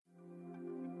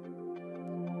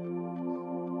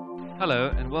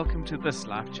Hello and welcome to this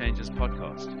Life Changes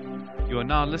podcast. You are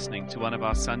now listening to one of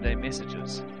our Sunday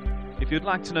messages. If you'd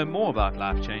like to know more about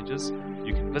Life Changes,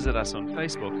 you can visit us on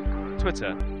Facebook,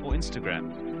 Twitter, or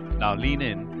Instagram. Now lean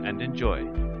in and enjoy.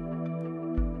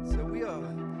 So we are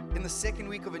in the second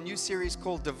week of a new series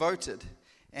called Devoted.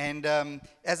 And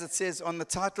as it says on the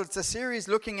title, it's a series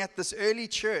looking at this early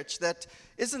church that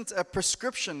isn't a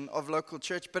prescription of local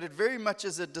church, but it very much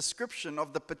is a description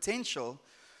of the potential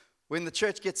when the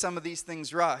church gets some of these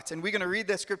things right. And we're going to read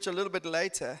that scripture a little bit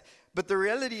later. But the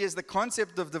reality is the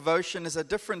concept of devotion is a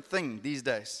different thing these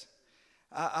days.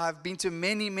 I've been to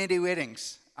many, many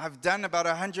weddings. I've done about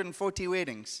 140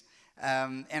 weddings.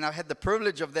 And I've had the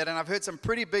privilege of that. And I've heard some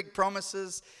pretty big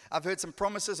promises. I've heard some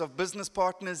promises of business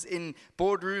partners in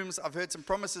boardrooms. I've heard some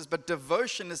promises. But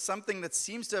devotion is something that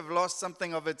seems to have lost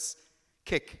something of its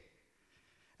kick.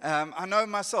 I know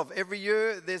myself, every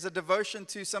year there's a devotion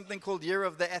to something called Year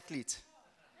of the Athlete.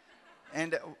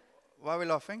 And why are we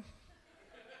laughing?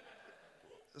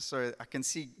 Sorry, I can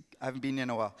see I haven't been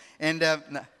in a while. And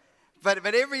no. But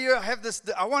every year I have this,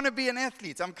 I want to be an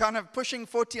athlete. I'm kind of pushing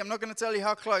 40. I'm not going to tell you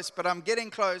how close, but I'm getting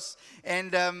close.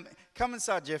 And come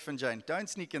inside, Jeff and Jane. Don't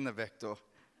sneak in the back door.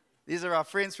 These are our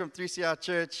friends from 3CR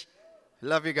Church.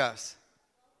 Love you guys.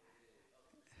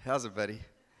 How's it, buddy?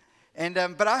 And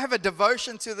but I have a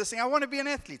devotion to this thing. I want to be an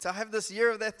athlete. I have this Year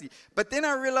of the Athlete. But then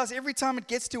I realize every time it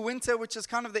gets to winter, which is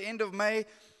kind of the end of May,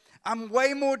 I'm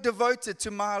way more devoted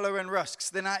to Milo and Rusks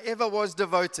than I ever was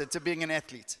devoted to being an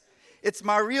athlete. It's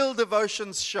my real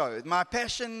devotions show. My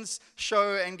passions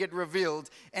show and get revealed.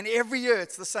 And every year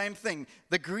it's the same thing.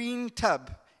 The green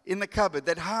tub in the cupboard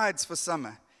that hides for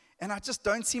summer. And I just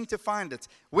don't seem to find it.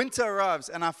 Winter arrives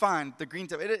and I find the green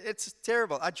tub. It's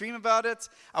terrible. I dream about it.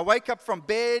 I wake up from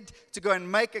bed to go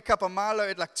and make a cup of Milo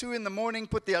at like 2 a.m,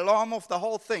 put the alarm off, the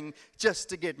whole thing, just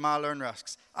to get Milo and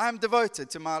Rusks. I am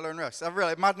devoted to Milo and Rusks.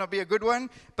 It might not be a good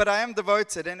one, but I am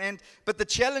devoted. But the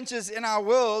challenges in our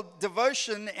world,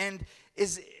 devotion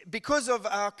is because of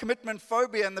our commitment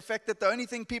phobia and the fact that the only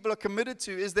thing people are committed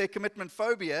to is their commitment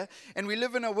phobia. And we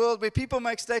live in a world where people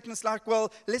make statements like,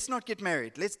 well, let's not get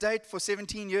married. Let's date for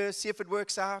 17 years, see if it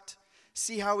works out,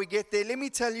 see how we get there. Let me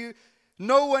tell you,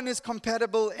 no one is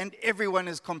compatible and everyone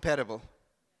is compatible.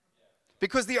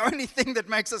 Because the only thing that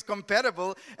makes us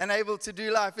compatible and able to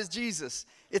do life is Jesus.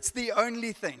 It's the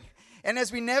only thing. And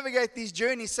as we navigate these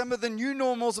journeys, some of the new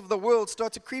normals of the world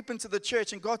start to creep into the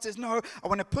church. And God says, no, I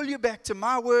want to pull you back to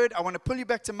my word. I want to pull you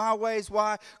back to my ways.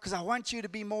 Why? Because I want you to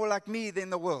be more like me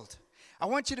than the world. I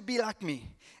want you to be like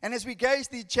me. And as we gaze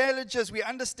these challenges, we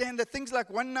understand that things like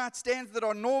one-night stands that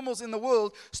are normals in the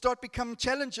world start becoming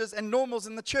challenges and normals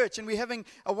in the church. And we're having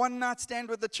a one-night stand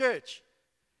with the church.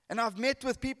 And I've met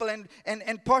with people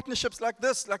and partnerships like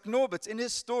this, like Norbert's in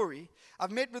his story. I've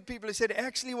met with people who said,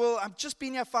 actually, well, I've just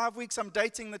been here 5 weeks. I'm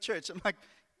dating the church. I'm like,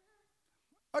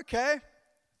 okay.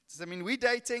 Does that mean we're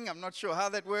dating? I'm not sure how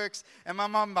that works. Am I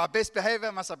on my best behavior?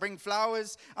 Must I bring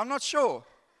flowers? I'm not sure.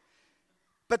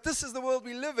 But this is the world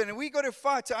we live in. And we got to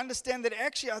fight to understand that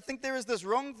actually I think there is this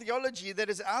wrong theology that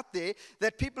is out there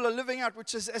that people are living out,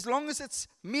 which is as long as it's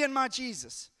me and my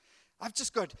Jesus. I've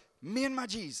just got me and my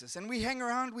Jesus. And we hang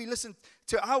around, we listen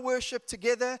to our worship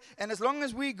together. And as long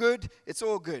as we're good, it's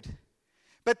all good.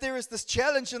 But there is this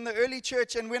challenge in the early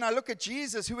church. And when I look at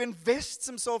Jesus, who invests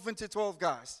himself into 12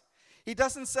 guys, he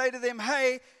doesn't say to them,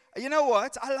 hey, you know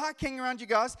what? I like hanging around you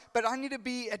guys, but I need to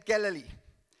be at Galilee.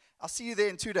 I'll see you there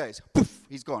in 2 days. Poof,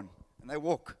 he's gone. And they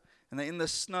walk. And they're in the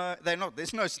snow.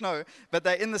 There's no snow, but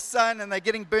they're in the sun and they're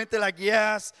getting burnt. They're like,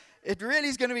 yes, it really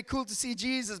is going to be cool to see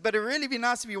Jesus, but it'd really be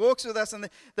nice if he walks with us. And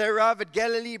they arrive at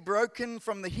Galilee broken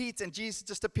from the heat and Jesus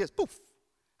just appears. Poof,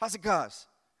 how's it, guys?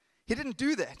 He didn't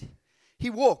do that. He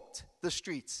walked the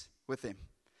streets with them.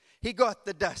 He got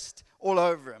the dust all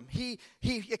over him. He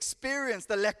experienced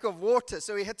the lack of water,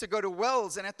 so he had to go to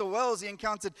wells. And at the wells, he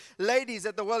encountered ladies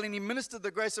at the well, and he ministered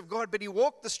the grace of God. But he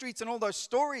walked the streets, and all those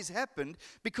stories happened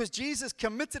because Jesus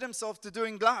committed himself to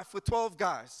doing life with 12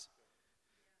 guys.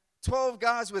 12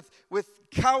 guys with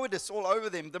cowardice all over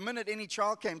them the minute any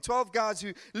trial came. 12 guys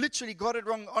who literally got it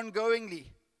wrong ongoingly.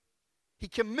 He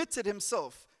committed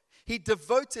himself. He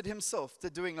devoted himself to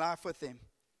doing life with them.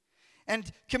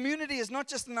 And community is not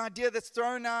just an idea that's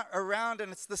thrown around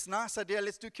and it's this nice idea,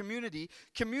 let's do community.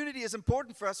 Community is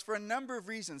important for us for a number of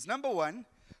reasons. Number one,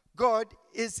 God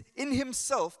is in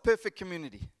himself perfect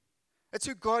community. That's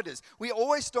who God is. We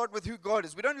always start with who God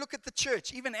is. We don't look at the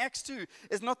church. Even Acts 2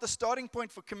 is not the starting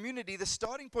point for community. The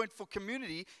starting point for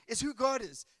community is who God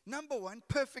is. Number one,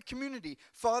 perfect community.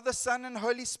 Father, Son, and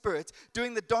Holy Spirit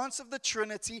doing the dance of the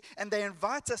Trinity, and they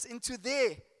invite us into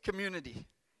their community.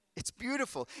 It's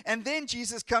beautiful. And then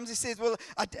Jesus comes, he says, well,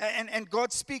 and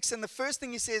God speaks, and the first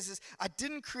thing he says is, I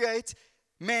didn't create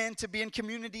man to be in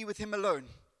community with him alone.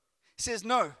 He says,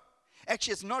 no,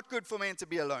 actually it's not good for man to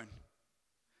be alone.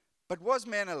 But was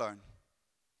man alone?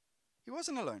 He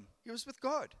wasn't alone. He was with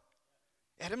God.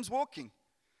 Adam's walking.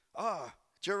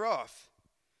 Giraffe,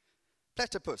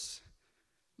 platypus.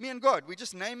 Me and God, we're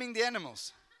just naming the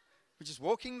animals. We're just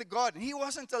walking the garden. He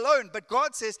wasn't alone, but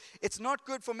God says it's not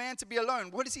good for man to be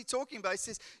alone. What is he talking about? He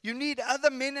says you need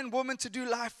other men and women to do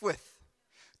life with,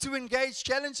 to engage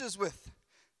challenges with.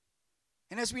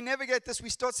 And as we navigate this, we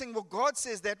start saying, well, God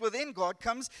says that. Well, then God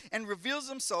comes and reveals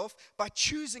himself by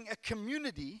choosing a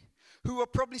community who are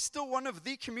probably still one of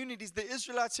the communities, the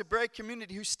Israelites Hebraic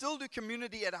community, who still do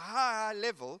community at a high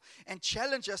level and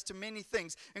challenge us to many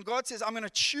things. And God says, I'm going to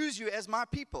choose you as my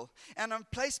people. And I'm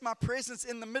place my presence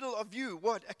in the middle of you.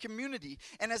 What? A community.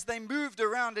 And as they moved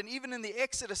around, and even in the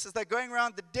Exodus, as they're going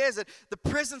around the desert, the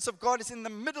presence of God is in the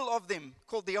middle of them,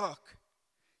 called the ark.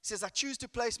 He says, I choose to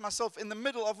place myself in the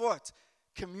middle of what?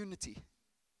 Community.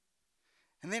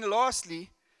 And then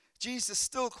lastly, Jesus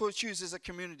still chooses a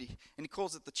community, and he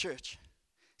calls it the church.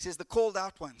 He says, the called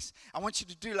out ones. I want you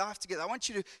to do life together. I want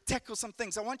you to tackle some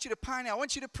things. I want you to pioneer. I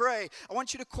want you to pray. I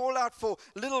want you to call out for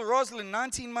little Rosalind,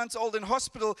 19 months old in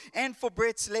hospital, and for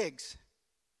Brett's legs.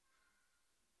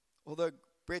 Although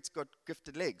Brett's got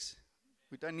gifted legs.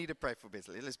 We don't need to pray for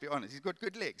Besley. Let's be honest. He's got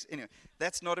good legs. Anyway,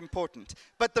 that's not important.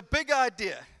 But the big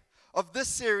idea of this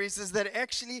series is that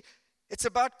actually it's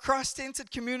about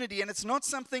Christ-centered community, and it's not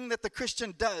something that the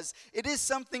Christian does. It is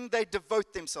something they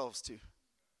devote themselves to.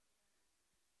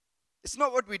 It's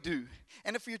not what we do.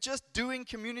 And if you're just doing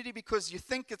community because you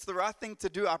think it's the right thing to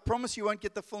do, I promise you won't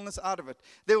get the fullness out of it.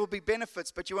 There will be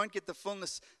benefits, but you won't get the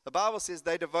fullness. The Bible says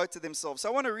they devote to themselves. So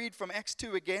I want to read from Acts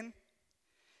 2 again,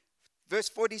 verse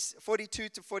 42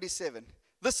 to 47.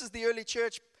 This is the early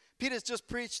church. Peter's just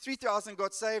preached, 3,000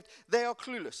 got saved. They are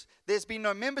clueless. There's been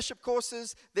no membership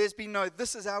courses. There's been no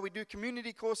this is how we do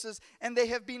community courses. And there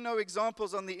have been no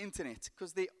examples on the internet,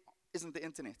 because there isn't the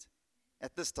internet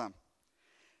at this time.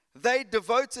 They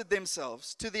devoted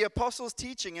themselves to the apostles'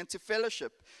 teaching and to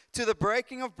fellowship, to the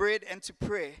breaking of bread and to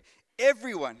prayer.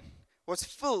 Everyone was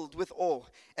filled with awe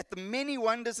at the many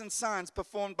wonders and signs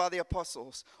performed by the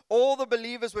apostles. All the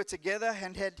believers were together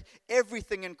and had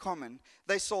everything in common.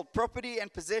 They sold property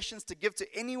and possessions to give to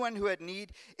anyone who had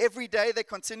need. Every day they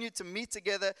continued to meet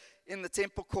together in the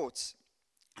temple courts.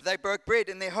 They broke bread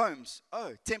in their homes,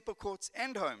 temple courts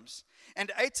and homes,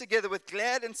 and ate together with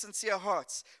glad and sincere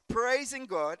hearts, praising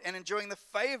God and enjoying the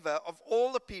favor of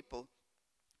all the people.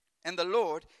 And the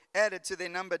Lord added to their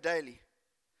number daily.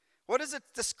 What is it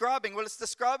describing? Well, it's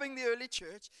describing the early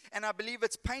church, and I believe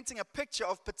it's painting a picture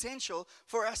of potential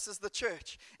for us as the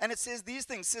church. And it says these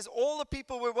things. It says all the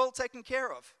people were well taken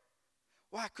care of.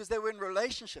 Why? Because they were in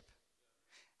relationship.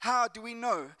 How do we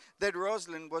know that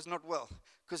Rosalind was not well?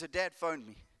 Because her dad phoned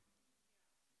me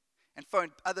and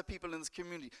phoned other people in this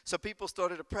community. So people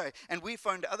started to pray, and we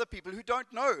phoned other people who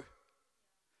don't know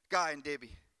Guy and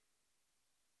Debbie,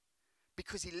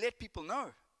 because he let people know.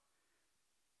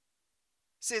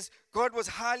 It says God was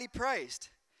highly praised.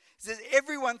 It says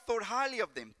everyone thought highly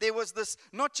of them. There was this,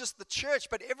 not just the church,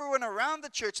 but everyone around the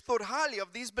church thought highly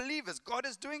of these believers. God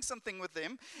is doing something with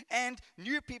them, and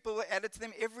new people were added to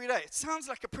them every day. It sounds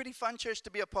like a pretty fun church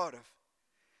to be a part of.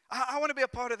 I want to be a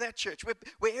part of that church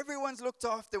where everyone's looked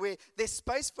after, where there's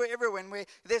space for everyone, where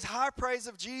there's high praise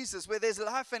of Jesus, where there's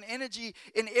life and energy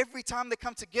in every time they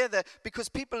come together, because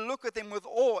people look at them with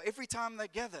awe every time they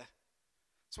gather.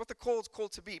 It's what the call's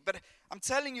called to be. But I'm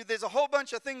telling you, there's a whole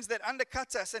bunch of things that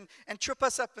undercut us and trip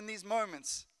us up in these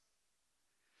moments.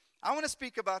 I want to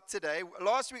speak about today.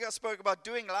 Last week I spoke about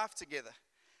doing life together.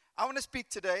 I want to speak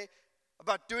today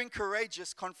about doing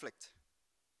courageous conflict.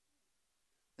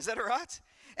 Is that all right?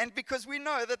 And because we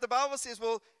know that the Bible says,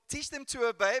 well, teach them to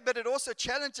obey, but it also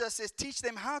challenges us, says teach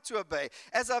them how to obey.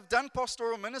 As I've done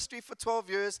pastoral ministry for 12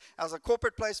 years, as a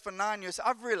corporate place for 9 years,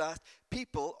 I've realized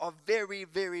people are very,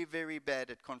 very, very bad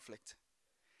at conflict.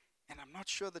 And I'm not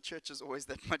sure the church is always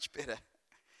that much better.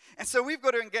 And so we've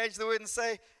got to engage the word and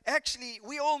say, actually,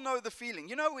 we all know the feeling.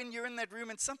 You know when you're in that room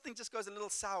and something just goes a little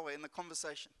sour in the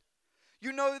conversation.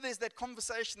 You know there's that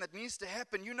conversation that needs to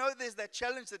happen. You know there's that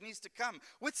challenge that needs to come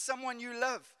with someone you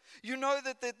love. You know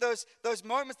that those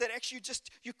moments that actually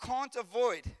you can't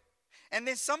avoid. And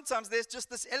then sometimes there's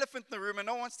just this elephant in the room and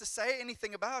no one wants to say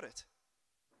anything about it.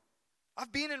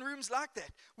 I've been in rooms like that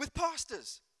with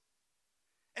pastors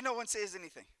and no one says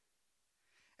anything.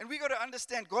 And we got to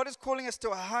understand God is calling us to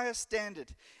a higher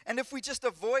standard. And if we just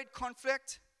avoid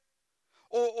conflict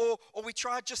or we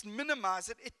try to just minimize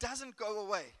it, it doesn't go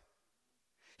away.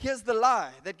 Here's the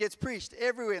lie that gets preached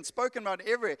everywhere and spoken about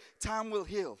everywhere. Time will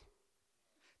heal.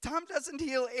 Time doesn't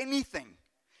heal anything.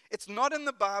 It's not in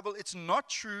the Bible. It's not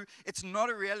true. It's not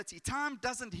a reality. Time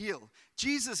doesn't heal.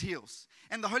 Jesus heals.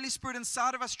 And the Holy Spirit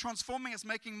inside of us, transforming us,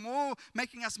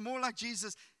 making us more like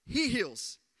Jesus, He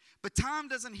heals. But time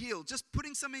doesn't heal. Just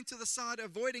putting something to the side,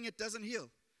 avoiding it, doesn't heal.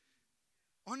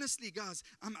 Honestly, guys,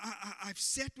 I've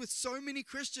sat with so many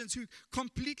Christians who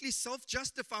completely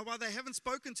self-justify why they haven't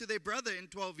spoken to their brother in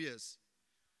 12 years.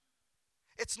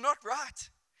 It's not right.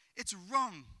 It's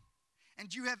wrong.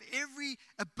 And you have every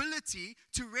ability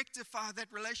to rectify that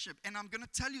relationship. And I'm going to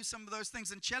tell you some of those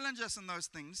things and challenge us in those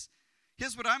things.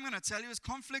 Here's what I'm going to tell you is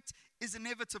conflict is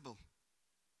inevitable.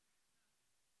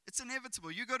 It's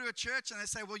inevitable. You go to a church and they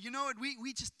say, well, you know what,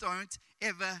 we just don't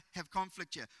ever have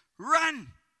conflict here. Run!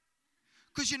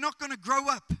 Because you're not going to grow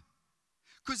up.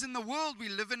 Because in the world we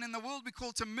live in the world we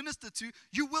call to minister to,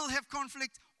 you will have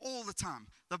conflict all the time.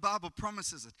 The Bible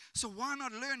promises it. So why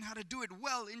not learn how to do it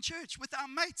well in church with our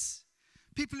mates?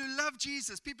 People who love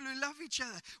Jesus, people who love each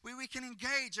other, where we can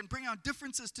engage and bring our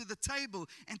differences to the table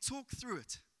and talk through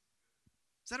it.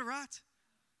 Is that all right?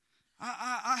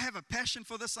 I have a passion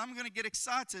for this. I'm going to get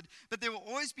excited. But there will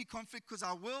always be conflict because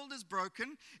our world is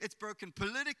broken. It's broken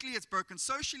politically. It's broken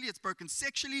socially. It's broken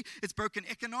sexually. It's broken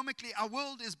economically. Our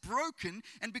world is broken.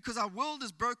 And because our world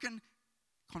is broken,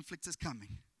 conflict is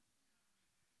coming.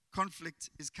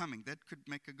 Conflict is coming. That could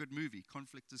make a good movie.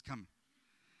 Conflict is coming.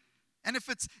 And if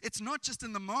it's not just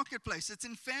in the marketplace, it's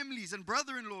in families and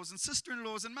brother-in-laws and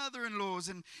sister-in-laws and mother-in-laws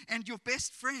and your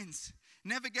best friends,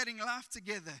 navigating life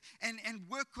together, and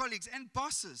work colleagues and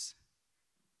bosses.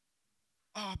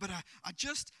 Oh, but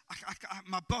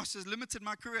my boss has limited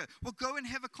my career. Well, go and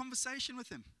have a conversation with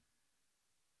him.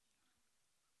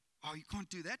 Oh, you can't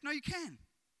do that? No, you can.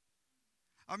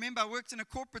 I remember I worked in a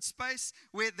corporate space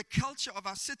where the culture of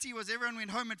our city was everyone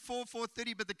went home at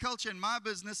 4:30, but the culture in my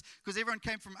business, because everyone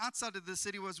came from outside of the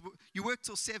city, was you worked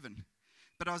till 7.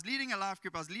 But I was leading a life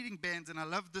group, I was leading bands, and I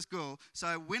loved this girl.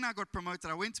 So when I got promoted,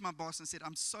 I went to my boss and said,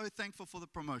 I'm so thankful for the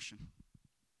promotion.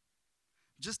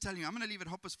 Just telling you, I'm going to leave at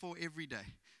 4:30 every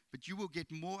day, but you will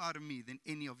get more out of me than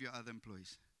any of your other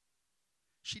employees.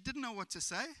 She didn't know what to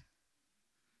say.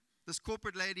 This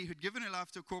corporate lady who'd given her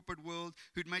life to a corporate world,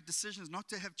 who'd made decisions not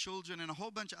to have children and a whole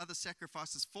bunch of other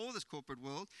sacrifices for this corporate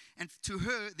world. And to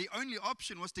her, the only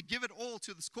option was to give it all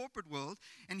to this corporate world.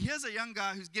 And here's a young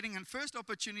guy who's getting a first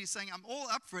opportunity saying, I'm all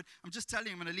up for it. I'm just telling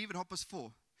you, I'm going to leave at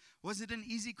 4:30. Was it an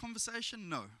easy conversation?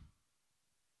 No.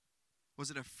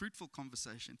 Was it a fruitful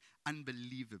conversation?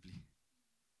 Unbelievably.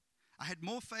 I had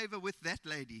more favor with that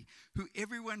lady who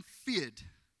everyone feared.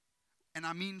 And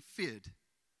I mean feared.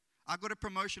 I got a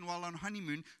promotion while on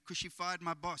honeymoon because she fired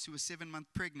my boss who was 7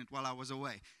 months pregnant while I was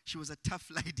away. She was a tough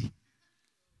lady.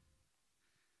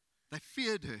 They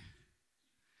feared her.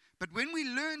 But when we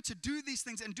learn to do these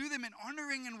things and do them in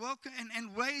honoring and welcome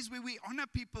and ways where we honor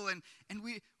people and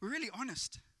we're really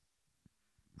honest,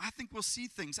 I think we'll see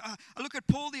things. I look at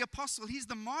Paul the Apostle. He's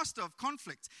the master of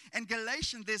conflict. And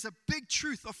Galatians, there's a big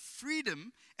truth of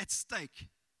freedom at stake.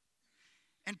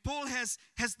 And Paul has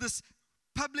this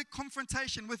public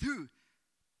confrontation with who?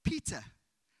 Peter,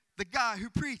 the guy who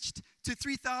preached to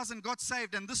 3,000 got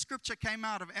saved, and this scripture came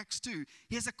out of Acts 2.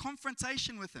 He has a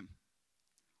confrontation with him.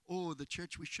 Oh, the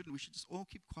church, we should just all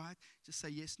keep quiet, just say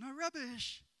yes. No,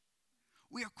 rubbish.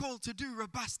 We are called to do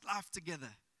robust life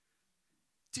together,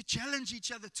 to challenge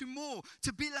each other to more,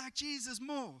 to be like Jesus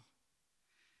more.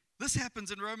 This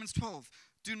happens in Romans 12.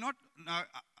 No, I'm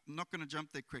not going to jump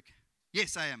there quick.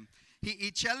 Yes, I am.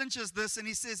 He challenges this and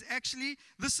he says, actually,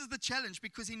 this is the challenge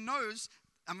because he knows,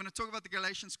 I'm going to talk about the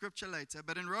Galatian scripture later,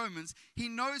 but in Romans, he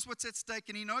knows what's at stake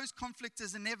and he knows conflict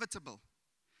is inevitable.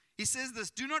 He says this,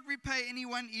 do not repay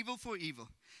anyone evil for evil.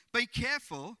 Be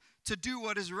careful to do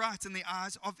what is right in the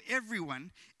eyes of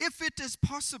everyone. If it is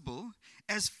possible,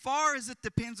 as far as it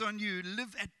depends on you,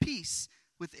 live at peace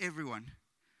with everyone.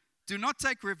 Do not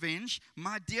take revenge,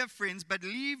 my dear friends, but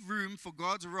leave room for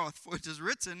God's wrath. For it is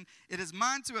written, it is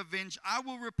mine to avenge, I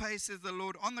will repay, says the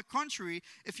Lord. On the contrary,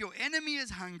 if your enemy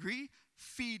is hungry,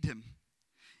 feed him.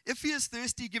 If he is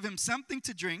thirsty, give him something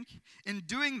to drink. In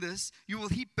doing this, you will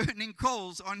heap burning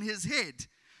coals on his head.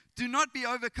 Do not be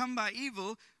overcome by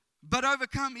evil, but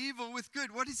overcome evil with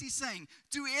good. What is he saying?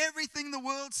 Do everything the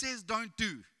world says don't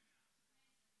do.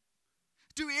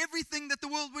 Do everything that the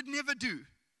world would never do.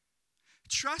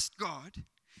 Trust God,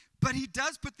 but he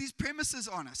does put these premises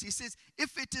on us. He says,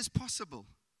 if it is possible.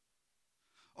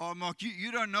 Oh, Mark,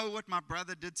 you don't know what my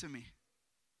brother did to me.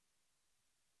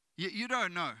 You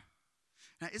don't know.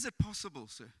 Now, is it possible,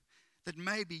 sir, that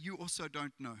maybe you also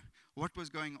don't know what was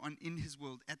going on in his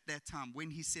world at that time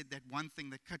when he said that one thing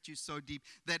that cut you so deep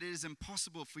that it is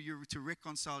impossible for you to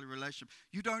reconcile a relationship.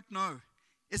 You don't know.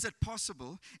 Is it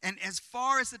possible? And as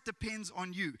far as it depends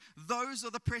on you, those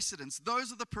are the precedents.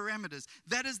 Those are the parameters.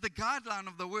 That is the guideline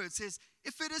of the word. It says,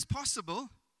 if it is possible,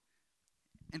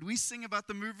 and we sing about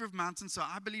the mover of mountains, so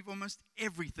I believe almost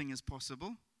everything is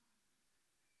possible.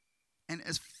 And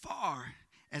as far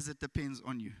as it depends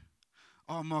on you.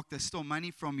 Oh, Mark, they stole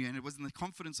money from you, and it was in the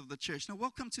confidence of the church. Now,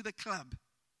 welcome to the club.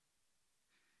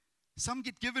 Some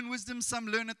get given wisdom, some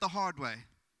learn it the hard way.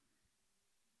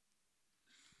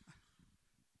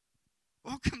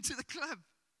 Welcome to the club.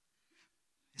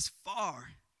 As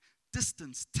far,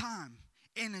 distance, time,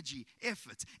 energy,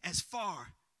 effort, as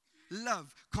far,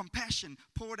 love, compassion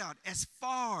poured out, as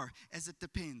far as it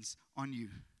depends on you.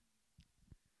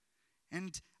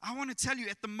 And I want to tell you,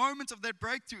 at the moment of that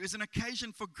breakthrough is an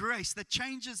occasion for grace that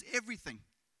changes everything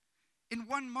in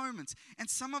one moment. And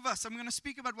some of us, I'm going to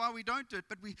speak about why we don't do it,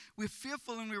 but we're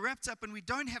fearful and we're wrapped up and we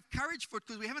don't have courage for it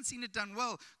because we haven't seen it done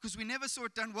well, because we never saw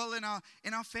it done well in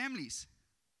our families.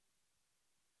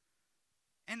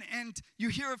 And you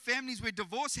hear of families where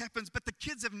divorce happens, but the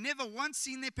kids have never once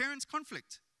seen their parents'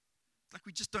 conflict. Like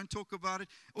we just don't talk about it,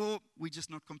 or we're just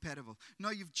not compatible. No,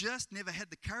 you've just never had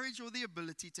the courage or the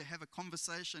ability to have a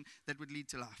conversation that would lead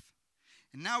to life.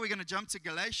 And now we're going to jump to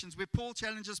Galatians, where Paul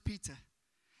challenges Peter.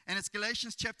 And it's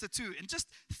Galatians chapter 2. And just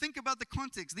think about the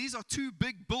context. These are two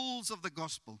big bulls of the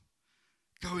gospel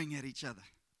going at each other.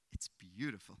 It's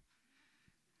beautiful.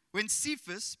 When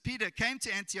Cephas, Peter, came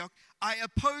to Antioch, I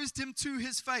opposed him to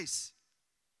his face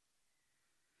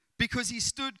because he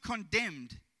stood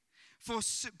condemned. For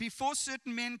before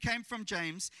certain men came from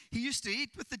James, he used to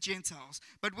eat with the Gentiles.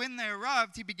 But when they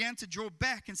arrived, he began to draw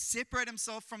back and separate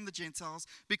himself from the Gentiles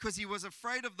because he was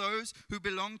afraid of those who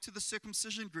belonged to the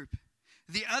circumcision group.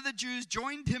 The other Jews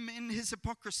joined him in his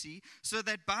hypocrisy, so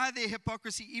that by their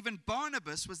hypocrisy even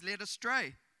Barnabas was led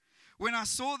astray. When I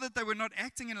saw that they were not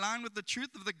acting in line with the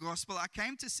truth of the gospel, I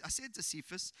said to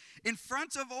Cephas, in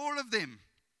front of all of them,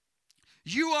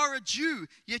 you are a Jew,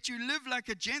 yet you live like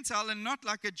a Gentile and not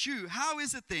like a Jew. How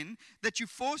is it then that you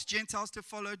force Gentiles to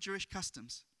follow Jewish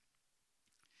customs?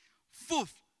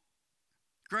 Fourth,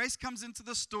 grace comes into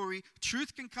the story.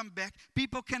 Truth can come back.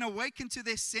 People can awaken to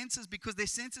their senses because their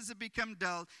senses have become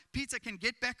dull. Peter can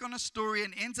get back on a story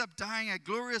and ends up dying a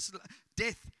glorious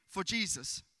death for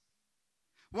Jesus.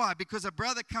 Why? Because a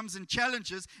brother comes and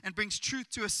challenges and brings truth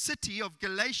to a city of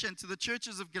Galatia and to the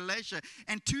churches of Galatia.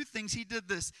 And two things, he did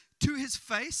this. To his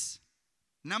face,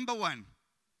 number one.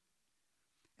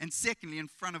 And secondly, in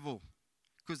front of all.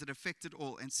 Because it affected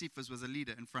all. And Cephas was a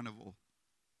leader in front of all.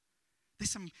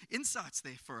 There's some insights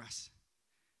there for us.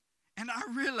 And I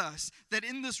realize that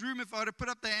in this room, if I were to put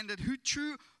up the hand at who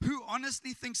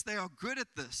honestly thinks they are good at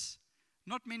this,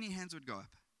 not many hands would go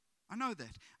up. I know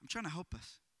that. I'm trying to help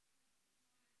us.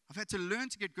 I've had to learn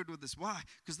to get good with this. Why?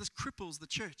 Because this cripples the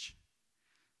church.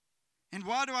 And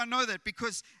why do I know that?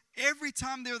 Because every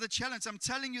time there are the challenge, I'm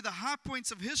telling you, the high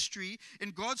points of history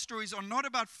in God's stories are not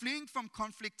about fleeing from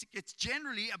conflict. It's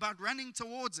generally about running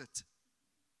towards it.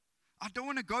 I don't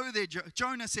want to go there,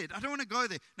 Jonah said. I don't want to go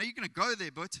there. No, you're going to go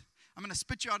there, but I'm going to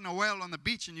spit you out in a whale on the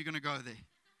beach and you're going to go there.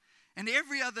 And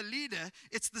every other leader,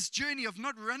 it's this journey of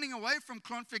not running away from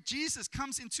conflict. Jesus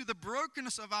comes into the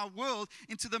brokenness of our world,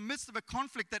 into the midst of a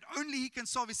conflict that only he can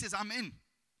solve. He says, I'm in.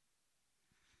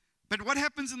 But what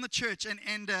happens in the church?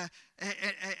 And a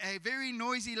very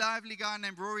noisy, lively guy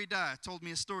named Rory Dyer told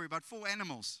me a story about 4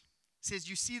 animals. He says,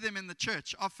 you see them in the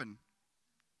church often.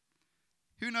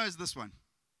 Who knows this one?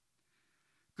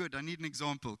 Good, I need an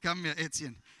example. Come here,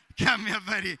 Etienne. Come here,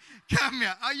 buddy. Come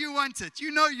here. Oh, you want it.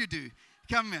 You know you do.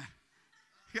 Come here.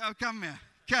 Oh, come here.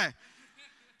 Okay.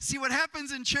 See, what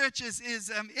happens in church is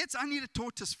I need a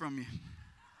tortoise from you.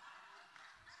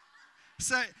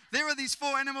 So there are these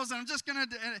 4 animals, and I'm just going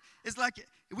to, it's like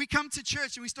we come to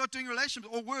church and we start doing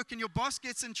relationships or work, and your boss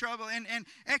gets in trouble. And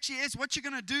actually, Ed, what you're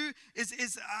going to do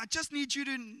is I just need you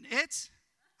to, Ed,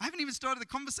 I haven't even started the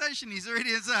conversation. He's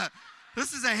already,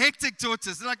 this is a hectic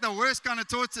tortoise. It's like the worst kind of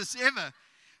tortoise ever.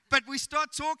 But we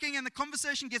start talking and the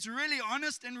conversation gets really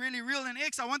honest and really real. And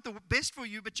X, I want the best for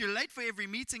you, but you're late for every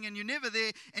meeting and you're never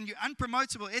there and you're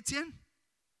unpromotable. Etienne?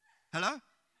 Hello?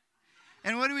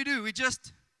 And what do? We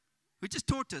just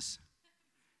tortoise.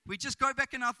 We just go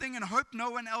back in our thing and hope no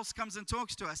one else comes and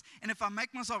talks to us. And if I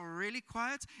make myself really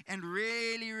quiet and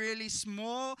really, really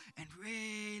small and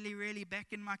really, really back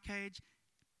in my cage,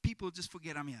 people just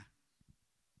forget I'm here.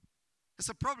 It's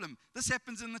a problem. This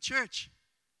happens in the church.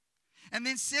 And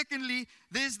then secondly,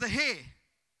 there's the hair.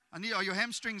 Are your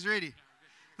hamstrings ready?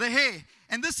 The hair.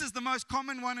 And this is the most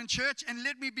common one in church. And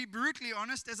let me be brutally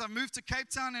honest, as I moved to Cape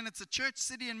Town, and it's a church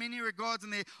city in many regards,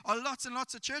 and there are lots and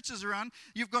lots of churches around,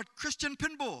 you've got Christian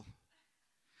pinball.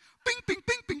 Ping, ping,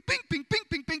 ping, ping, ping, ping, ping,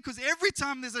 ping, ping, because every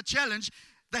time there's a challenge,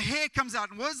 the hair comes out.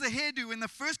 And what does the hair do when the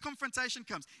first confrontation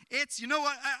comes? It's, you know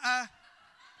what,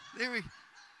 there we,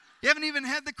 you haven't even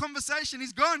had the conversation.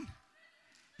 He's gone.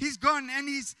 He's gone, and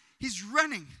he's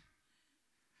running.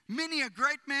 Many a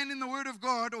great man in the Word of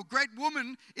God or great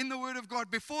woman in the Word of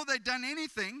God, before they'd done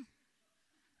anything,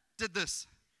 did this.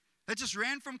 They just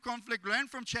ran from conflict, ran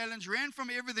from challenge, ran from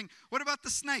everything. What about the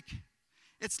snake?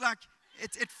 It's like,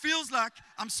 it feels like,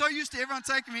 I'm so used to everyone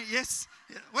taking me, yes,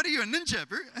 what are you, a ninja,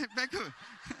 bro? Back over.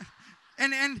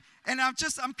 and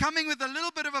I'm coming with a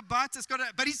little bit of a bite. It's got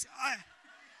but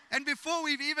and before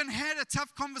we've even had a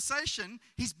tough conversation,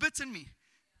 he's bitten me.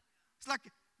 It's like,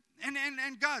 and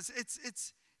guys,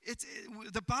 it's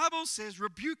the Bible says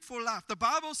rebuke for life. The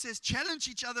Bible says challenge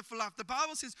each other for life. The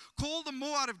Bible says call the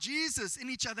more out of Jesus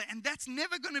in each other. And that's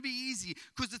never going to be easy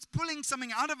because it's pulling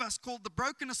something out of us called the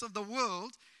brokenness of the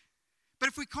world. But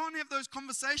if we can't have those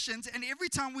conversations, and every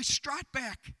time we strike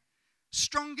back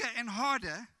stronger and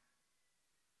harder,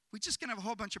 we're just going to have a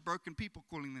whole bunch of broken people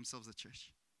calling themselves a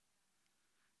church.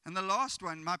 And the last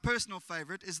one, my personal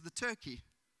favorite, is the turkey.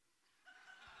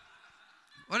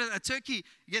 A turkey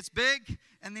gets big,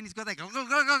 and then he's got that go, go,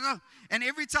 go, go, go. And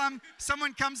every time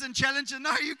someone comes and challenges,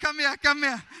 no, you come here, come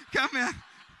here, come here.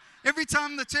 Every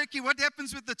time the turkey, what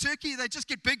happens with the turkey? They just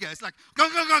get bigger. It's like, go,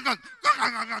 go, go, go, go,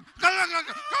 go, go, go, go, go,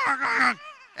 go, go, go, go.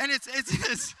 And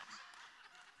it's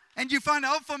and you find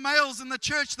alpha males in the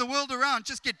church, the world around,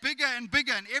 just get bigger and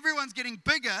bigger, and everyone's getting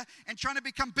bigger and trying to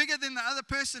become bigger than the other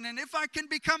person. And if I can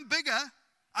become bigger,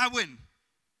 I win.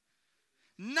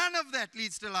 None of that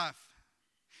leads to life.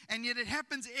 And yet it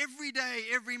happens every day,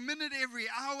 every minute, every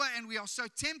hour, and we are so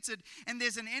tempted. And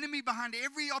there's an enemy behind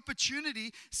every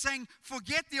opportunity saying,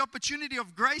 forget the opportunity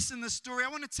of grace in this story. I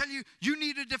want to tell you, you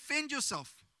need to defend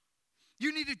yourself.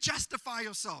 You need to justify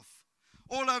yourself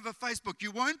all over Facebook.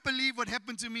 You won't believe what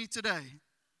happened to me today.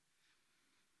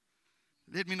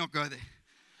 Let me not go there.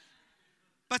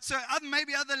 But so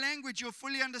maybe other language you'll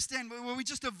fully understand, but we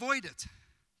just avoid it.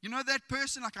 You know that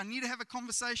person, like I need to have a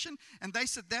conversation, and they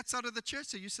sit that side of the church,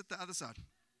 so you sit the other side.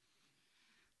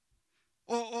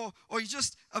 Or you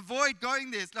just avoid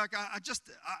going there. It's like,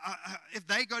 if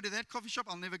they go to that coffee shop,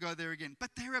 I'll never go there again.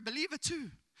 But they're a believer too.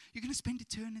 You're going to spend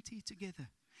eternity together.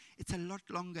 It's a lot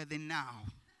longer than now.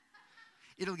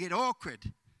 It'll get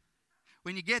awkward.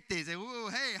 When you get there, you say, oh,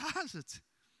 hey, how's it?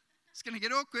 It's going to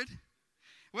get awkward.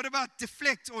 What about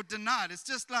deflect or deny? It's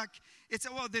just like,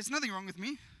 well, there's nothing wrong with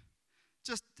me.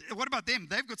 Just, what about them?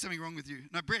 They've got something wrong with you.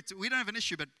 No, Brett, we don't have an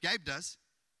issue, but Gabe does.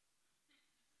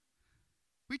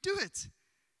 We do it.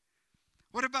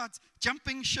 What about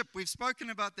jumping ship? We've spoken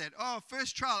about that. Oh,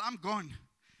 first trial, I'm gone.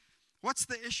 What's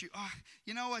the issue? Oh,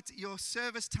 you know what? Your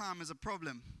service time is a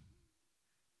problem.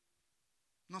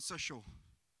 Not so sure.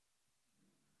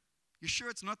 You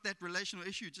sure it's not that relational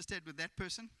issue you just had with that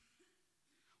person?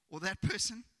 Or that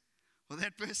person? Or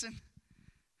that person?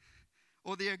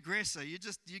 Or the aggressor. You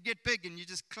get big and you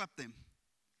just clap them.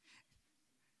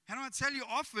 And I tell you,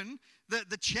 often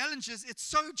the challenge is it's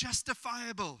so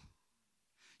justifiable.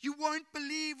 You won't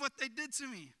believe what they did to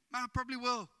me. I probably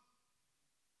will.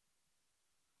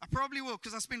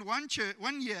 Because I spent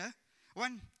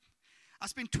I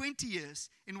spent 20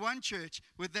 years in one church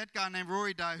with that guy named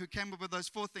Rory Dyer who came up with those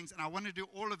 4 things, and I want to do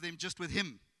all of them just with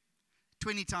him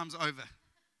 20 times over,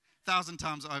 1,000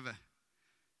 times over.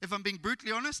 If I'm being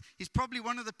brutally honest, he's probably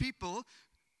one of the people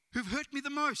who've hurt me the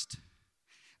most.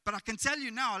 But I can tell you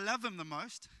now, I love him the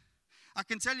most. I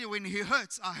can tell you when he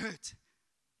hurts, I hurt.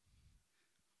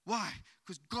 Why?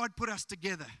 Because God put us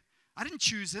together. I didn't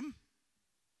choose him.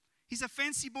 He's a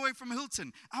fancy boy from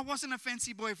Hilton. I wasn't a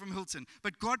fancy boy from Hilton,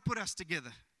 but God put us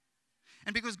together.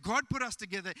 And because God put us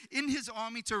together in his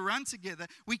army to run together,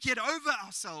 we get over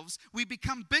ourselves. We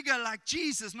become bigger like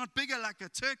Jesus, not bigger like a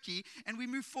turkey, and we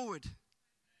move forward.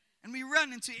 And we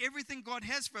run into everything God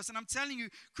has for us. And I'm telling you,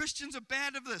 Christians are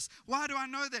bad of this. Why do I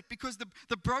know that? Because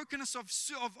the brokenness of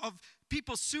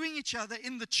people suing each other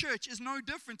in the church is no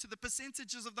different to the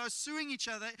percentages of those suing each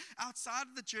other outside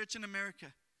of the church in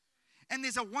America. And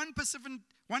there's a 1%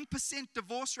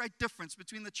 divorce rate difference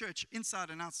between the church inside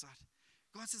and outside.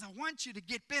 God says, I want you to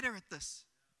get better at this.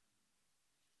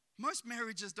 Most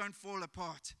marriages don't fall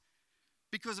apart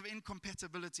because of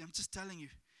incompatibility. I'm just telling you.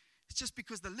 It's just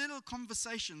because the little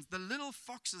conversations, the little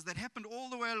foxes that happened all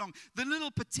the way along, the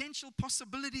little potential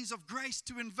possibilities of grace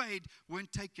to invade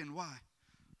weren't taken. Why?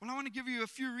 Well, I want to give you a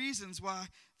few reasons why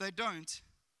they don't.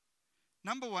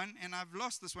 Number one, and I've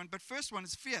lost this one, but first one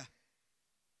is fear.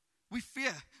 We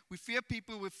fear. We fear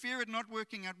people. We fear it not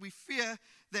working out. We fear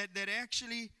that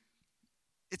actually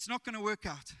it's not going to work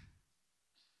out.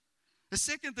 The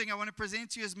second thing I want to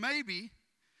present to you is maybe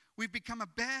we've become a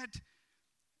bad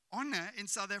honor in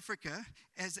South Africa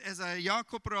as a ja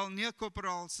corporal, near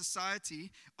corporal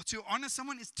society. To honor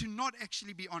someone is to not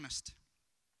actually be honest.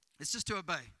 It's just to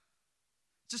obey.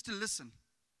 Just to listen.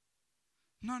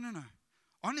 No.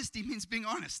 Honesty means being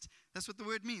honest. That's what the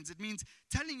word means. It means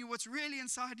telling you what's really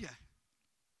inside you.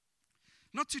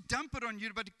 Not to dump it on you,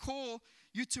 but to call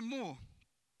you to more.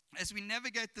 As we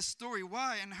navigate the story,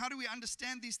 why and how do we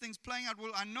understand these things playing out?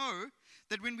 Well, I know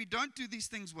that when we don't do these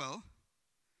things well,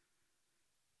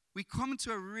 we come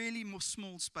into a really more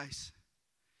small space.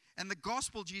 And the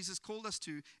gospel Jesus called us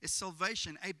to is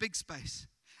salvation, a big space,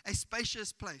 a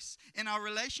spacious place in our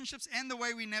relationships and the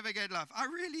way we navigate life. I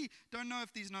really don't know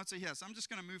if these notes are here, so I'm just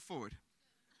going to move forward.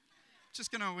 Just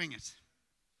going to wing it.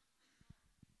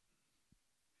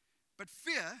 But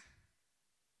fear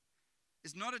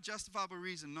is not a justifiable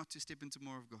reason not to step into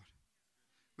more of God.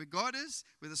 Where God is,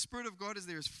 where the Spirit of God is,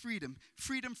 there is freedom.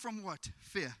 Freedom from what?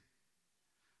 Fear.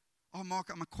 Oh, Mark,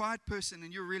 I'm a quiet person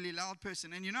and you're a really loud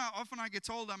person. And you know, often I get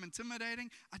told I'm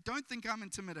intimidating. I don't think I'm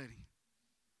intimidating.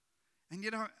 And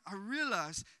yet I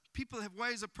realize people have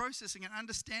ways of processing and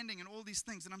understanding and all these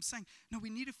things. And I'm saying, no, we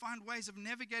need to find ways of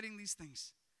navigating these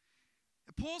things.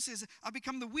 Paul says, I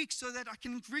become the weak so that I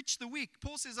can reach the weak.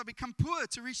 Paul says, I become poor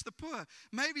to reach the poor.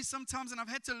 Maybe sometimes, and I've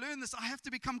had to learn this, I have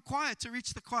to become quiet to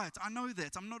reach the quiet. I know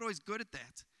that. I'm not always good at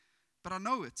that, but I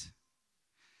know it.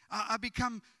 I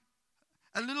become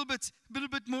a little bit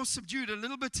more subdued, a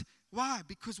little bit. Why?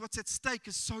 Because what's at stake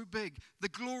is so big. The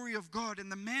glory of God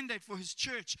and the mandate for His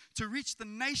church to reach the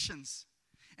nations.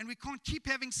 And we can't keep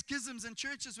having schisms in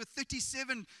churches with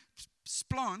 37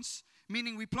 splants,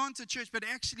 meaning we plant a church, but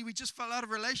actually we just fell out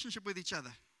of relationship with each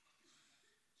other.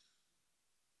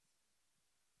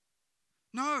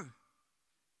 No.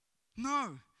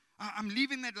 I'm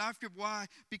leaving that life group. Why?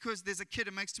 Because there's a kid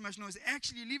who makes too much noise.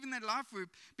 Actually, you're leaving that life group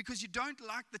because you don't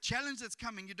like the challenge that's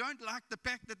coming. You don't like the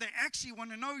fact that they actually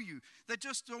want to know you. They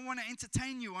just don't want to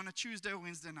entertain you on a Tuesday or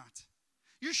Wednesday night.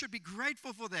 You should be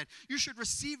grateful for that. You should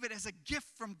receive it as a gift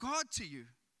from God to you.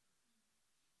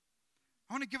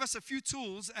 I want to give us a few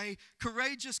tools, a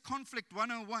courageous conflict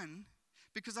 101,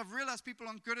 because I've realized people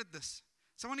aren't good at this.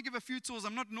 So I want to give a few tools.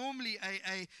 I'm not normally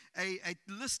a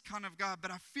list kind of guy,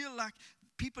 but I feel like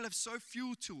people have so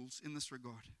few tools in this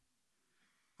regard.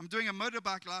 I'm doing a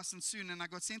motorbike license soon, and I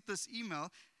got sent this email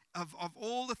of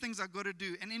all the things I've got to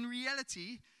do. And in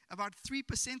reality, about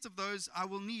 3% of those I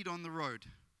will need on the road.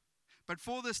 But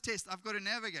for this test, I've got to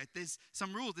navigate. There's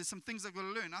some rules. There's some things I've got to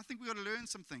learn. I think we've got to learn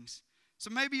some things. So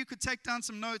maybe you could take down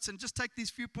some notes and just take these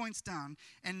few points down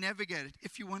and navigate it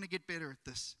if you want to get better at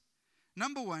this.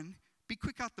 Number one, be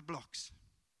quick out the blocks.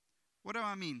 What do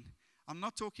I mean? I'm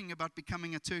not talking about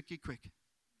becoming a turkey quick.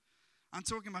 I'm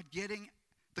talking about getting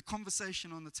the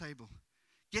conversation on the table.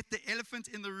 Get the elephant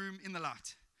in the room in the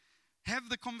light. Have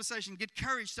the conversation. Get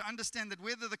courage to understand that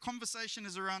whether the conversation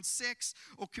is around sex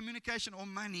or communication or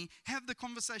money, have the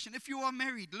conversation. If you are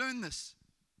married, learn this.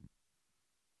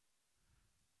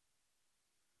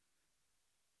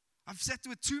 I've sat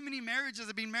with too many marriages that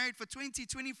have been married for 20,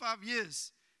 25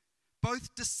 years.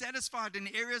 Both dissatisfied in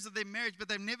areas of their marriage, but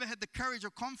they've never had the courage or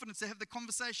confidence to have the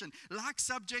conversation. Like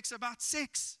subjects about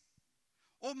sex,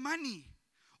 or money,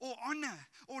 or honor,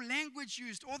 or language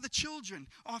used, or the children.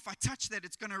 Oh, if I touch that,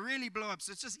 it's going to really blow up.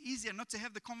 So it's just easier not to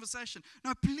have the conversation.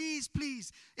 No, please,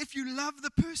 if you love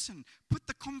the person, put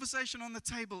the conversation on the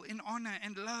table in honor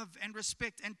and love and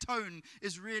respect, and tone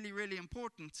is really, really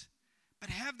important. But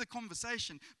have the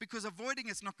conversation, because avoiding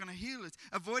it's not going to heal it.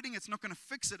 Avoiding it's not going to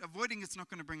fix it. Avoiding it's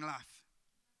not going to bring life.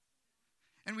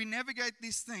 And we navigate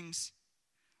these things.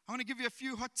 I want to give you a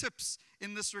few hot tips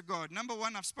in this regard. Number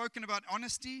one, I've spoken about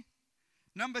honesty.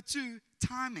 Number two,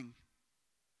 timing.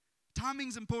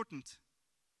 Timing's important.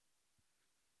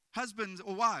 Husbands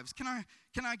or wives, can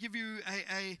I give you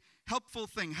a helpful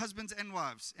thing? Husbands and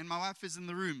wives. And my wife is in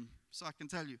the room, so I can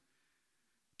tell you.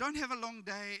 Don't have a long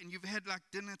day and you've had like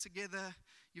dinner together,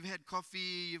 you've had coffee,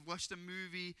 you've watched a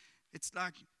movie. It's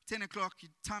like 10 o'clock,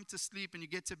 time to sleep, and you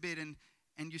get to bed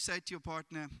and you say to your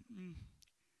partner,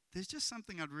 there's just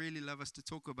something I'd really love us to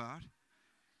talk about.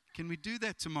 Can we do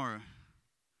that tomorrow?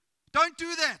 Don't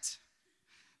do that.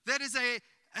 That is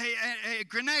a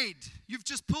grenade. You've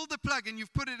just pulled the plug and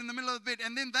you've put it in the middle of the bed,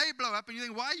 and then they blow up and you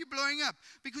think, why are you blowing up?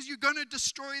 Because you're going to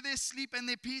destroy their sleep and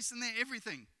their peace and their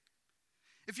everything.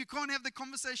 If you can't have the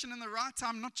conversation in the right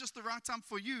time, not just the right time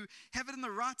for you, have it in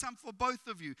the right time for both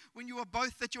of you, when you are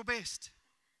both at your best.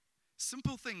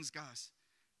 Simple things, guys.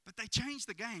 But they change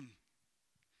the game.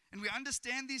 And we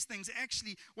understand these things.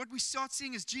 Actually, what we start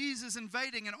seeing is Jesus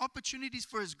invading and opportunities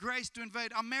for His grace to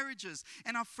invade our marriages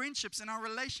and our friendships and our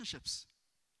relationships.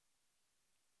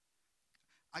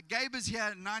 Gabe is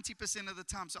here 90% of the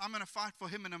time, so I'm going to fight for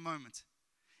him in a moment.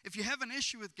 If you have an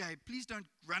issue with Gabe, please don't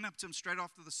run up to him straight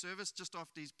after the service, just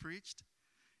after he's preached.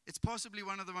 It's possibly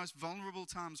one of the most vulnerable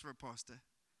times for a pastor.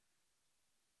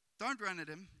 Don't run at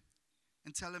him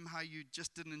and tell him how you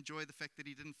just didn't enjoy the fact that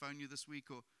he didn't phone you this week,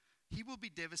 or he will be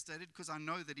devastated because I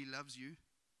know that he loves you.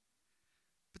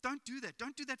 But don't do that.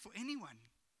 Don't do that for anyone.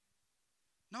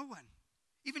 No one.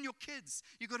 Even your kids.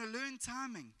 You've got to learn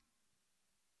timing.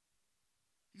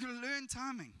 You've got to learn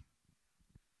timing.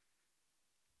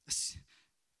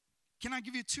 Can I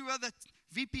give you 2 other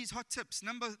VP's hot tips?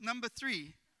 Number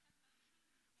 3,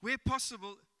 where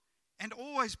possible and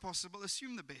always possible,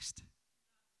 assume the best.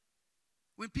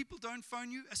 When people don't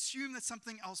phone you, assume that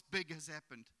something else big has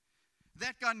happened.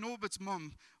 That guy Norbert's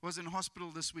mom was in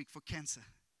hospital this week for cancer.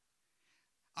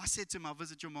 I said to him, I'll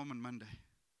visit your mom on Monday.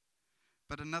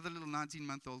 But another little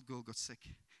 19-month-old girl got sick.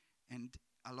 And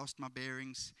I lost my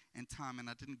bearings and time, and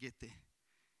I didn't get there.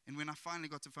 And when I finally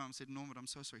got to phone, I said, Norbert, I'm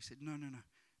so sorry. He said, no,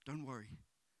 don't worry.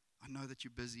 I know that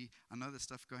you're busy. I know there's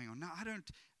stuff going on. Now, I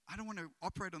don't want to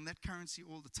operate on that currency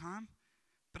all the time,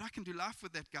 but I can do life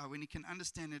with that guy when he can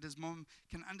understand it. His mom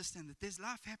can understand that there's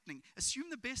life happening. Assume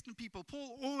the best in people.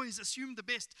 Paul always assumed the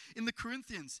best in the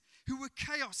Corinthians, who were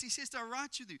chaos. He says, I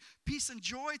write you peace and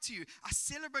joy to you. I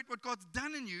celebrate what God's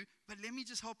done in you, but let me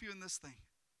just help you in this thing.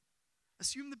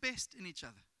 Assume the best in each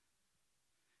other.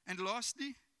 And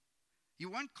lastly, you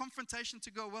want confrontation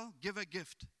to go well? Give a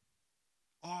gift.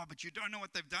 Oh, but you don't know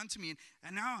what they've done to me.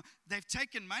 And now they've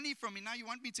taken money from me. Now you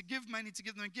want me to give money to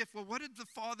give them a gift. Well, what did the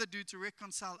Father do to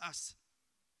reconcile us?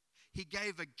 He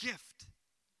gave a gift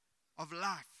of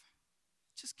life.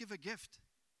 Just give a gift.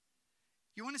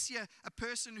 You want to see a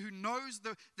person who knows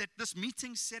that this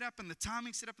meeting's set up and the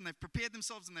timing's set up and they've prepared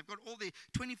themselves and they've got all their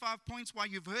 25 points while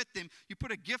you've hurt them. You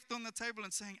put a gift on the table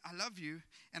and saying, I love you,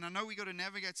 and I know we got to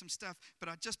navigate some stuff, but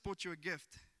I just bought you a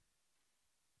gift.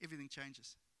 Everything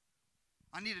changes.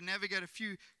 I need to navigate a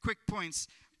few quick points,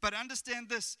 but understand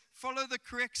this. Follow the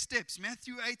correct steps.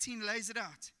 Matthew 18 lays it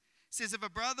out. It says, if a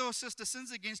brother or sister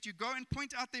sins against you, go and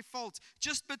point out their fault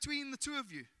just between the two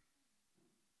of you.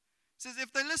 It says,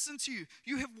 if they listen to you,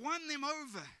 you have won them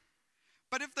over.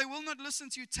 But if they will not listen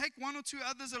to you, take 1 or 2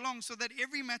 others along so that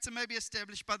every matter may be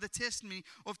established by the testimony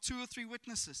of 2 or 3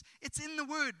 witnesses. It's in the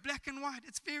word, black and white.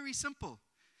 It's very simple.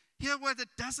 Hear what it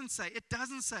doesn't say. It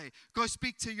doesn't say, go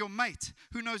speak to your mate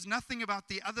who knows nothing about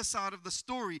the other side of the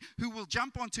story, who will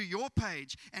jump onto your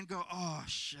page and go, oh,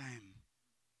 shame.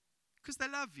 Because they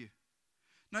love you.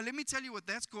 Now, let me tell you what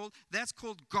that's called. That's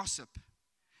called gossip.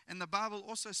 And the Bible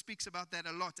also speaks about that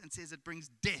a lot and says it brings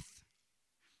death.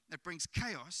 It brings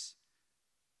chaos.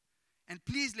 And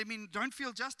please, don't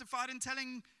feel justified in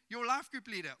telling your life group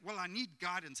leader, well, I need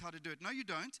guidance how to do it. No, you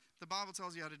don't. The Bible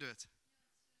tells you how to do it.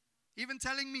 Even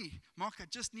telling me, Mark, I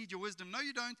just need your wisdom. No,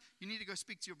 you don't. You need to go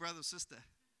speak to your brother or sister.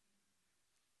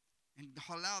 And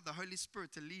allow the Holy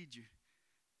Spirit to lead you.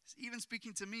 Even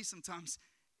speaking to me sometimes,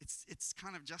 it's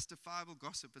kind of justifiable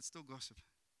gossip. It's still gossip.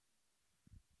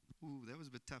 Ooh, that was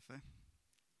a bit tough,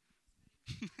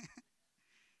 eh?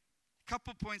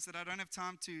 Couple points that I don't have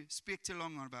time to speak too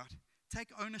long on about. Take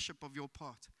ownership of your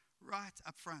part right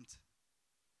up front.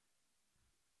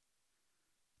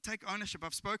 Take ownership.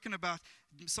 I've spoken about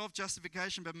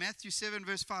self-justification, but Matthew 7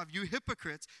 verse 5, you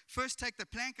hypocrites, first take the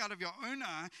plank out of your own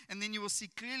eye, and then you will see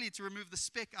clearly to remove the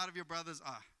speck out of your brother's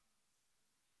eye.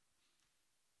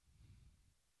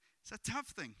 It's a tough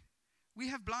thing. We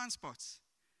have blind spots.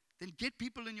 Then get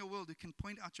people in your world who can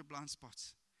point out your blind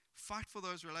spots. Fight for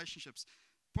those relationships.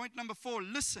 Point number 4,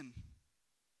 listen.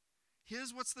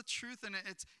 Here's what's the truth, and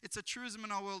it's a truism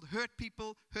in our world. Hurt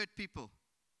people hurt people.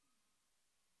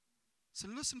 So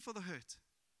listen for the hurt.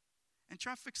 And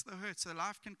try to fix the hurt so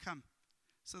life can come.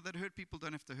 So that hurt people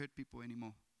don't have to hurt people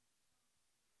anymore.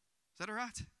 Is that all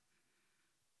right?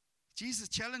 Jesus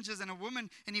challenges a woman,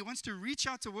 and he wants to reach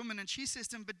out to a woman, and she says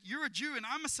to him, but you're a Jew and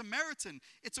I'm a Samaritan.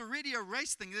 It's already a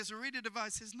race thing. There's already a divide.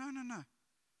 He says, no.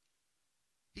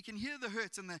 He can hear the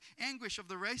hurt and the anguish of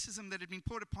the racism that had been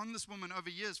poured upon this woman over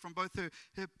years from both her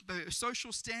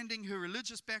social standing, her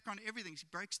religious background, everything. She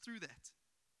breaks through that.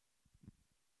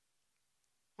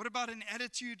 What about an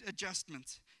attitude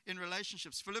adjustment in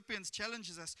relationships? Philippians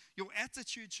challenges us. Your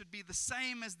attitude should be the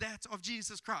same as that of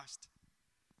Jesus Christ.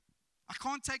 I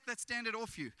can't take that standard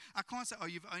off you. I can't say,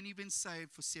 you've only been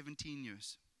saved for 17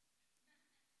 years.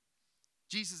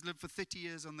 Jesus lived for 30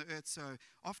 years on the earth, so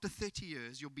after 30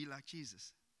 years, you'll be like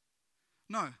Jesus.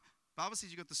 No. Bible says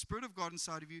you got the Spirit of God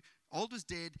inside of you. Old is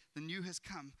dead, the new has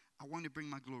come. I want to bring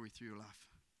my glory through your life.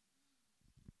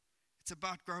 It's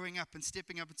about growing up and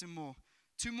stepping up into more.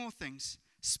 2 more things.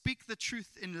 Speak the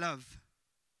truth in love.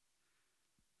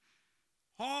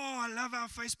 Oh, I love our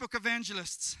Facebook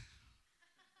evangelists.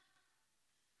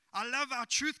 I love our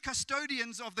truth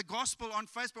custodians of the gospel on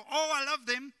Facebook. Oh, I love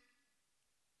them.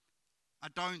 I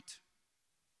don't.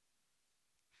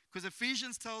 Because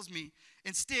Ephesians tells me,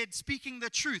 instead, speaking the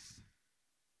truth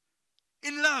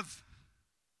in love.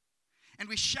 And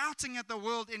we're shouting at the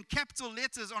world in capital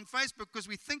letters on Facebook because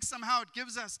we think somehow it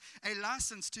gives us a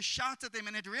license to shout at them,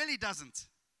 and it really doesn't.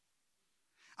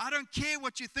 I don't care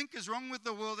what you think is wrong with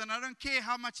the world, and I don't care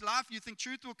how much life you think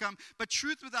truth will come, but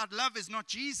truth without love is not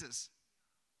Jesus.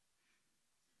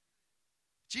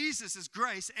 Jesus is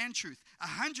grace and truth,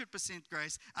 100%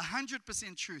 grace,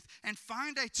 100% truth. And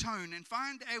find a tone and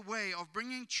find a way of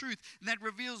bringing truth that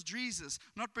reveals Jesus,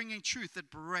 not bringing truth that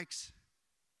breaks.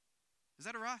 Is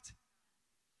that all right?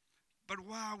 But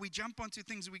wow, we jump onto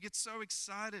things and we get so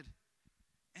excited.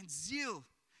 And zeal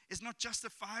is not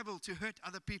justifiable to hurt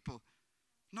other people.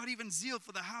 Not even zeal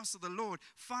for the house of the Lord.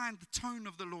 Find the tone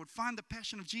of the Lord. Find the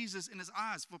passion of Jesus in his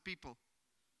eyes for people.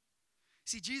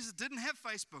 See, Jesus didn't have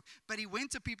Facebook, but he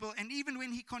went to people, and even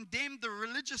when he condemned the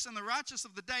religious and the righteous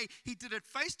of the day, he did it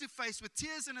face to face with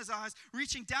tears in his eyes,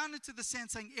 reaching down into the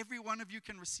sand, saying, every one of you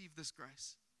can receive this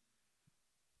grace.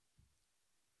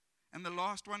 And the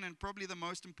last one, and probably the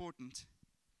most important,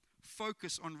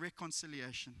 focus on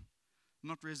reconciliation,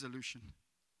 not resolution.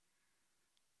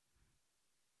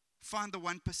 Find the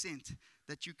 1%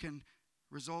 that you can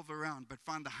resolve around, but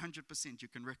find the 100% you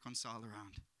can reconcile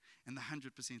around. And the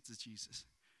 100% is Jesus.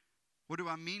 What do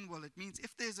I mean? Well, it means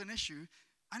if there's an issue,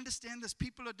 understand this.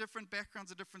 People are different,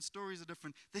 backgrounds are different, stories are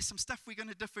different. There's some stuff we're going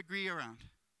to disagree around.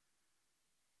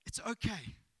 It's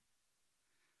okay.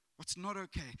 What's not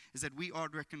okay is that we are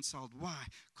reconciled. Why?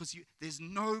 Because there's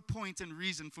no point and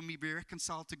reason for me to be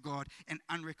reconciled to God and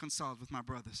unreconciled with my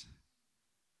brothers.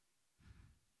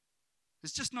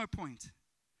 There's just no point.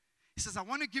 He says, I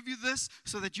want to give you this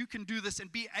so that you can do this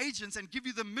and be agents and give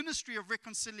you the ministry of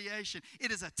reconciliation.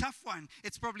 It is a tough one.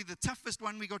 It's probably the toughest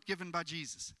one we got given by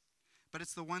Jesus. But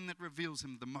it's the one that reveals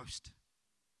him the most.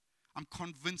 I'm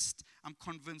convinced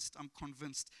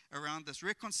around this.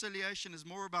 Reconciliation is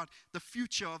more about the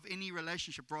future of any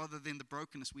relationship rather than the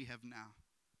brokenness we have now.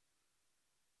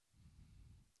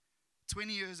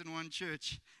 20 years in one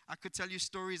church, I could tell you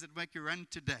stories that make you run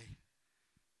today.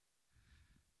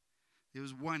 There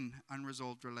was 1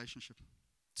 unresolved relationship.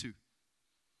 2.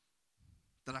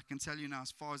 That I can tell you now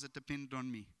as far as it depended on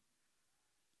me.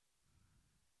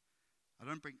 I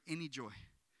don't bring any joy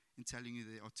in telling you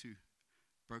there are 2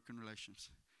 broken relationships.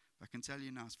 But I can tell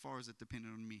you now as far as it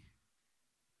depended on me,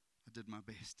 I did my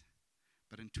best.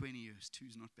 But in 20 years, 2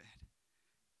 is not bad.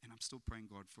 And I'm still praying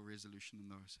God for resolution in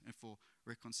those and for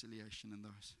reconciliation in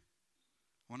those.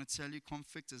 I want to tell you,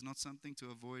 conflict is not something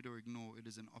to avoid or ignore. It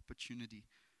is an opportunity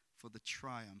for the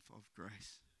triumph of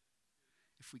grace.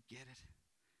 If we get it,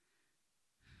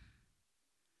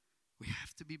 we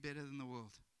have to be better than the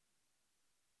world.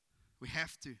 We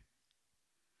have to.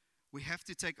 We have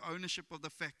to take ownership of the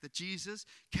fact that Jesus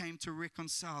came to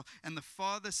reconcile. And the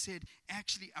Father said,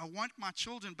 actually, I want my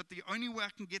children, but the only way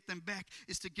I can get them back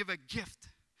is to give a gift,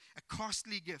 a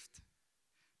costly gift.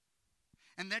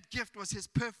 And that gift was his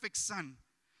perfect Son,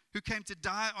 who came to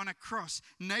die on a cross,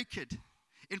 naked,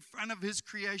 in front of his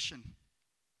creation.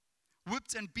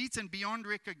 Whipped and beaten beyond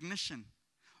recognition.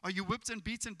 Are you whipped and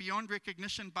beaten beyond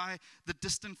recognition by the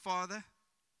distant father?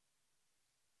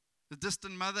 The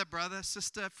distant mother, brother,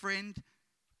 sister, friend,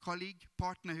 colleague,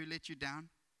 partner who let you down?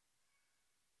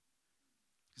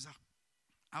 Because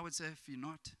I would say if you're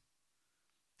not,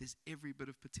 there's every bit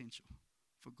of potential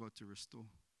for God to restore.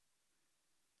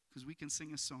 Because we can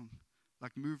sing a song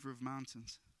like Mover of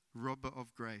Mountains, Robber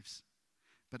of Graves.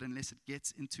 But unless it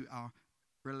gets into our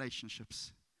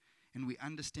relationships and we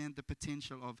understand the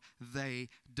potential of they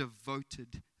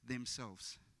devoted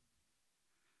themselves.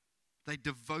 They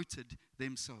devoted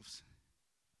themselves.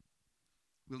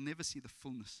 We'll never see the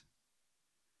fullness.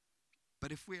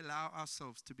 But if we allow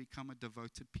ourselves to become a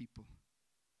devoted people,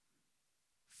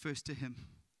 first to him,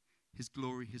 his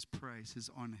glory, his praise, his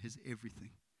honor, his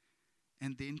everything.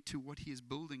 And then to what he is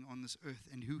building on this earth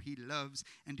and who he loves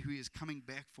and who he is coming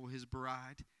back for his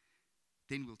bride,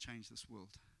 then we'll change this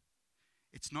world.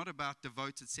 It's not about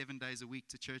devoted 7 days a week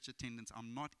to church attendance.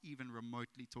 I'm not even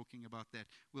remotely talking about that.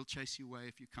 We'll chase you away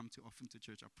if you come too often to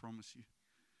church, I promise you.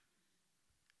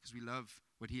 Because we love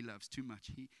what he loves too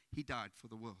much. He died for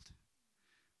the world.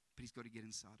 But he's got to get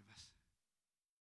inside of us.